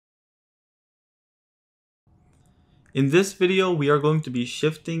In this video, we are going to be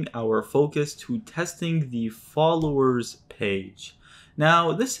shifting our focus to testing the followers page.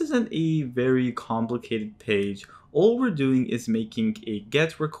 Now, this isn't a very complicated page. All we're doing is making a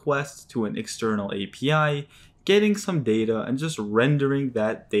GET request to an external API, getting some data, and just rendering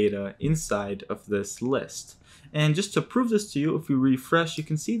that data inside of this list. And just to prove this to you, if we refresh, you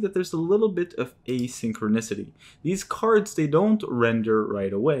can see that there's a little bit of asynchronicity. These cards, they don't render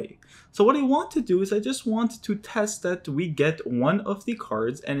right away. So what I want to do is I just want to test that we get one of the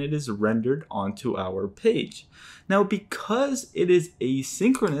cards and it is rendered onto our page. Now, because it is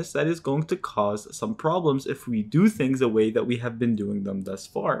asynchronous, that is going to cause some problems if we do things the way that we have been doing them thus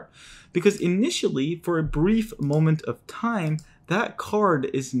far. Because initially, for a brief moment of time, that card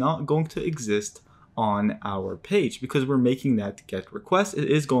is not going to exist on our page because we're making that GET request.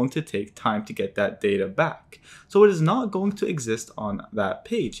 It is going to take time to get that data back. So it is not going to exist on that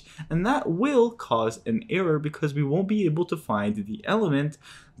page. And that will cause an error because we won't be able to find the element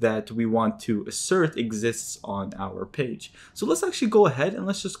that we want to assert exists on our page. So let's actually go ahead and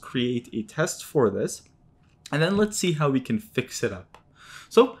let's just create a test for this. And then let's see how we can fix it up.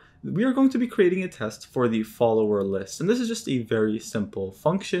 So we are going to be creating a test for the follower list. And this is just a very simple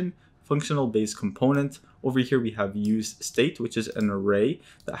functional based component. Over here we have useState, which is an array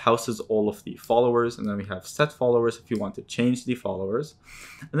that houses all of the followers, and then we have setFollowers if you want to change the followers.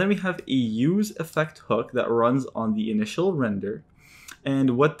 And then we have a useEffect hook that runs on the initial render.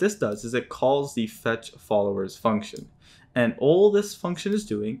 And what this does is it calls the fetchFollowers function. And all this function is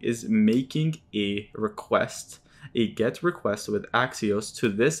doing is making a request, a GET request with Axios to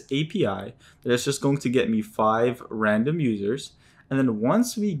this API that is just going to get me 5 random users. And then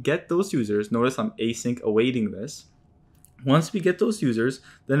once we get those users, notice I'm async awaiting this. Once we get those users,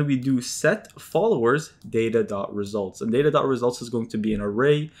 then we do set followers data.results. And data.results is going to be an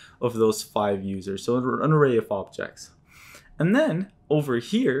array of those 5 users. So an array of objects. And then over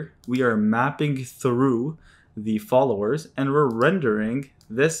here, we are mapping through the followers and we're rendering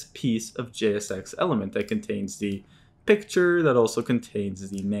this piece of JSX element that contains the picture, that also contains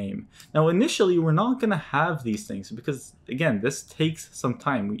the name. Now initially we're not going to have these things because again this takes some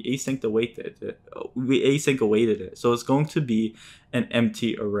time. We async awaited it, so it's going to be an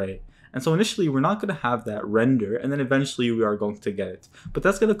empty array. And so initially we're not going to have that render, and then eventually we are going to get it. But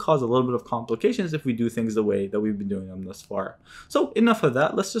that's going to cause a little bit of complications if we do things the way that we've been doing them thus far. So enough of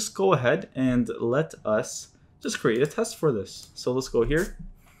that, let's just go ahead and let us just create a test for this. So let's go here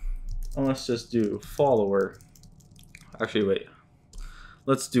and let's just do follower. Actually, wait,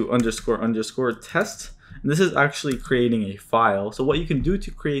 let's do __ test. And this is actually creating a file. So what you can do to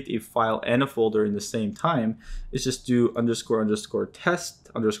create a file and a folder in the same time is just do __ test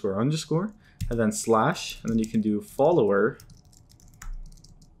 __, and then slash, and then you can do follower,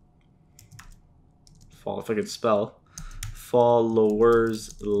 if I could spell,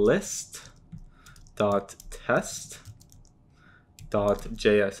 followers list dot test dot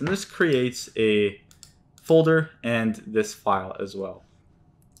js, and this creates a folder and this file as well.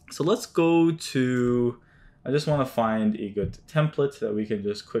 So let's go to, I just want to find a good template that we can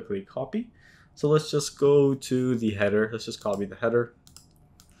just quickly copy. So let's just go to the header. Let's just copy the header.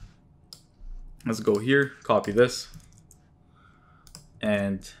 Let's go here, copy this.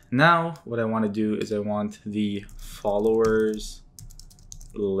 And now what I want to do is I want the followers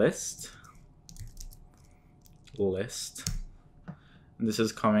list. And this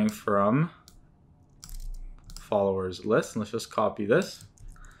is coming from followers list. Let's just copy this,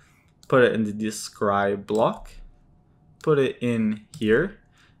 put it in the describe block, put it in here.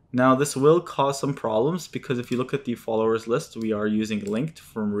 Now this will cause some problems because if you look at the followers list, we are using linked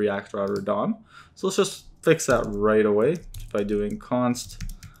from React Router DOM. So let's just fix that right away by doing const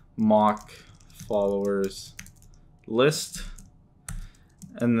mock followers list,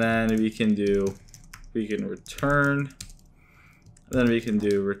 and then we can return. And then we can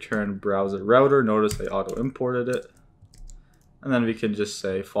do return browser router. Notice I auto imported it. And then we can just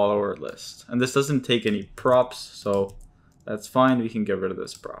say follower list. And this doesn't take any props, so that's fine. We can get rid of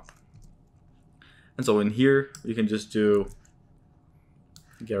this prop. And so in here, we can just do,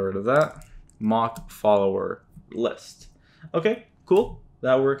 get rid of that, mock follower list. Okay, cool.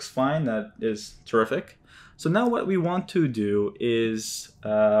 That works fine. That is terrific. So now what we want to do is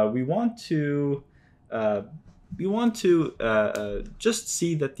we want to just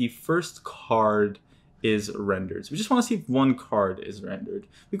see that the first card is rendered. So we just want to see if one card is rendered.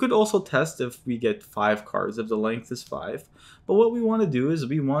 We could also test if we get 5 cards, if the length is 5. But what we want to do is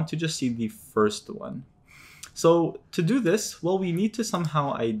we want to just see the first one. So to do this, well, we need to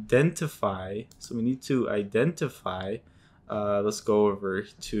somehow identify. So we need to identify, let's go over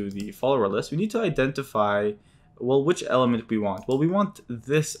to the follower list. We need to identify well, which element we want? Well, we want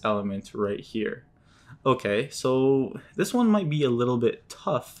this element right here. Okay, so this one might be a little bit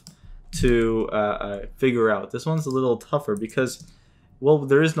tough to figure out. This one's a little tougher because, well,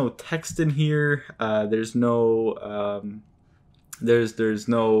 there is no text in here. There's no there's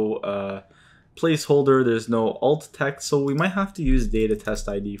no placeholder. There's no alt text. So we might have to use data test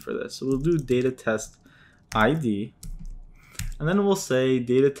ID for this. So we'll do data test ID, and then we'll say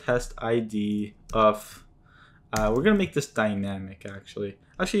data test ID of. We're gonna make this dynamic actually.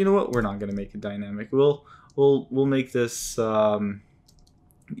 Actually, you know what? We're not gonna make it dynamic. We'll make this.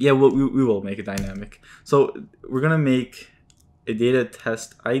 Yeah, we will make it dynamic. So we're gonna make a data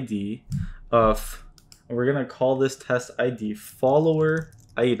test ID of. We're gonna call this test ID follower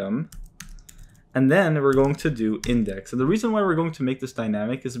item, and then we're going to do index. And the reason why we're going to make this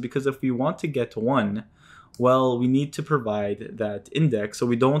dynamic is because if we want to get 1, well, we need to provide that index so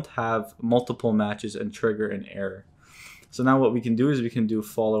we don't have multiple matches and trigger an error. So now what we can do is we can do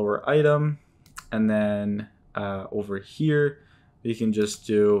follower item, and then over here we can just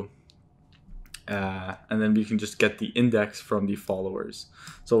do and then we can just get the index from the followers.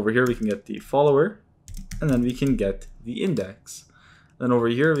 So over here we can get the follower, and then we can get the index. Then over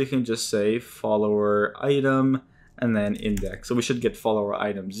here we can just say follower item and then index. So we should get follower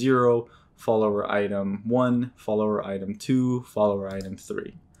item 0, follower item 1, follower item 2, follower item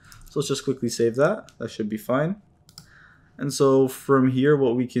 3. So let's just quickly save that. That should be fine. And so from here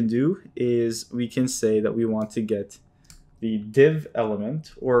what we can do is we can say that we want to get the div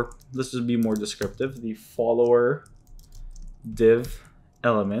element, or let's just be more descriptive, the follower div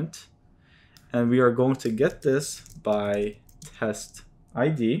element. And we are going to get this by test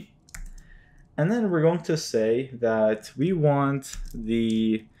ID. And then we're going to say that we want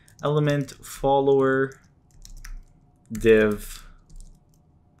the element follower div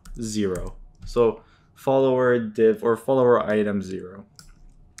 0. So follower div or follower item 0.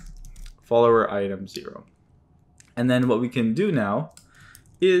 Follower item 0. And then what we can do now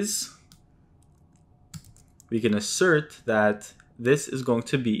is we can assert that this is going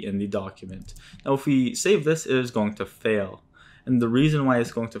to be in the document. Now if we save this, it is going to fail. And the reason why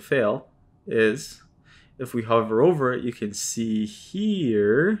it's going to fail is if we hover over it, you can see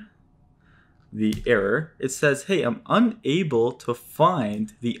here the error. It says, hey, I'm unable to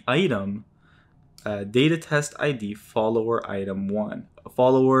find the item data test ID follower item 1,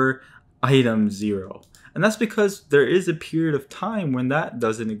 follower item 0. And that's because there is a period of time when that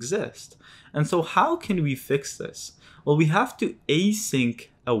doesn't exist. And so how can we fix this? Well, we have to async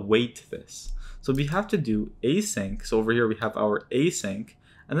await this. So we have to do async. So over here we have our async,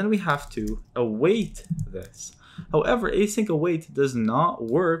 and then we have to await this. However, async await does not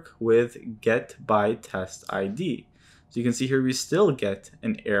work with get by test ID. So you can see here we still get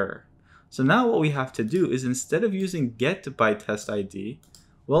an error. So now what we have to do is instead of using get by test ID,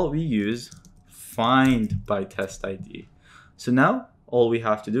 well, we use find by test ID. So now all we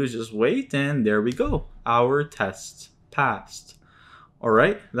have to do is just wait, and there we go. Our test passed. All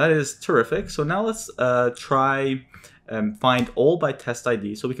right, that is terrific. So now let's try find all by test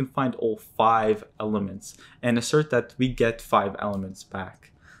ID, so we can find all 5 elements and assert that we get 5 elements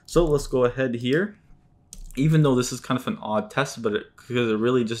back. So let's go ahead here. Even though this is kind of an odd test, but because it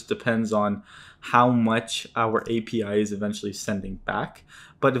really just depends on how much our API is eventually sending back.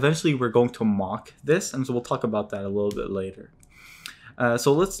 But eventually we're going to mock this, and so we'll talk about that a little bit later.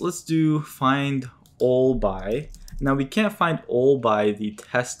 So let's do find all by. Now we can't find all by the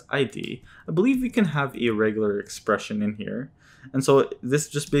test ID. I believe we can have a regular expression in here. And so this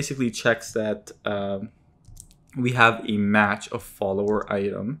just basically checks that we have a match of follower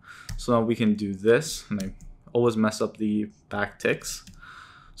item. So now we can do this, and I always mess up the backticks.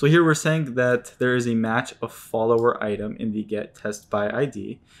 So here we're saying that there is a match of follower item in the get test by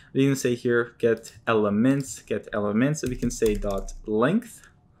ID. We can say here get elements, and we can say dot length.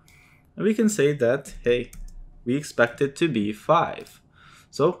 And we can say that, hey, we expect it to be 5.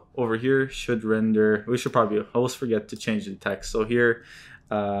 So over here should render, we should probably always forget to change the text. So here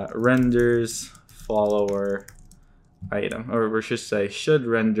renders follower item, or we should say should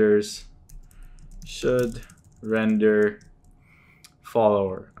render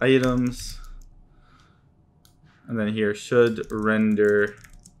follower items, and then here should render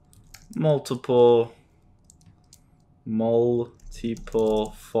multiple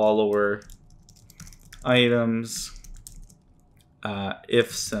follower items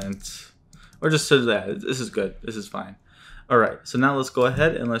if sent, or just so that this is good, this is fine. All right, so now let's go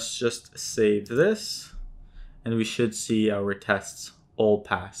ahead and let's just save this, and we should see our tests all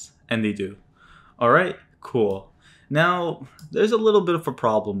pass, and they do. All right, cool. Now there's a little bit of a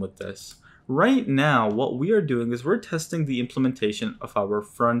problem with this. Right now, what we are doing is we're testing the implementation of our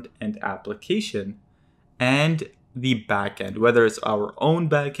front-end application and the backend, whether it's our own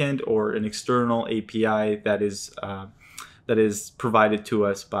backend or an external API that is provided to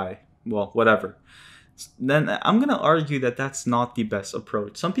us by, well, whatever. Then I'm going to argue that that's not the best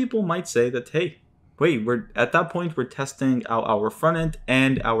approach. Some people might say that, hey, wait, we're at that point we're testing out our front end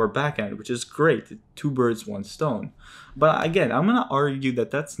and our back end, which is great. Two birds, one stone. But again, I'm going to argue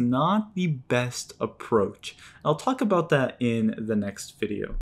that that's not the best approach. I'll talk about that in the next video.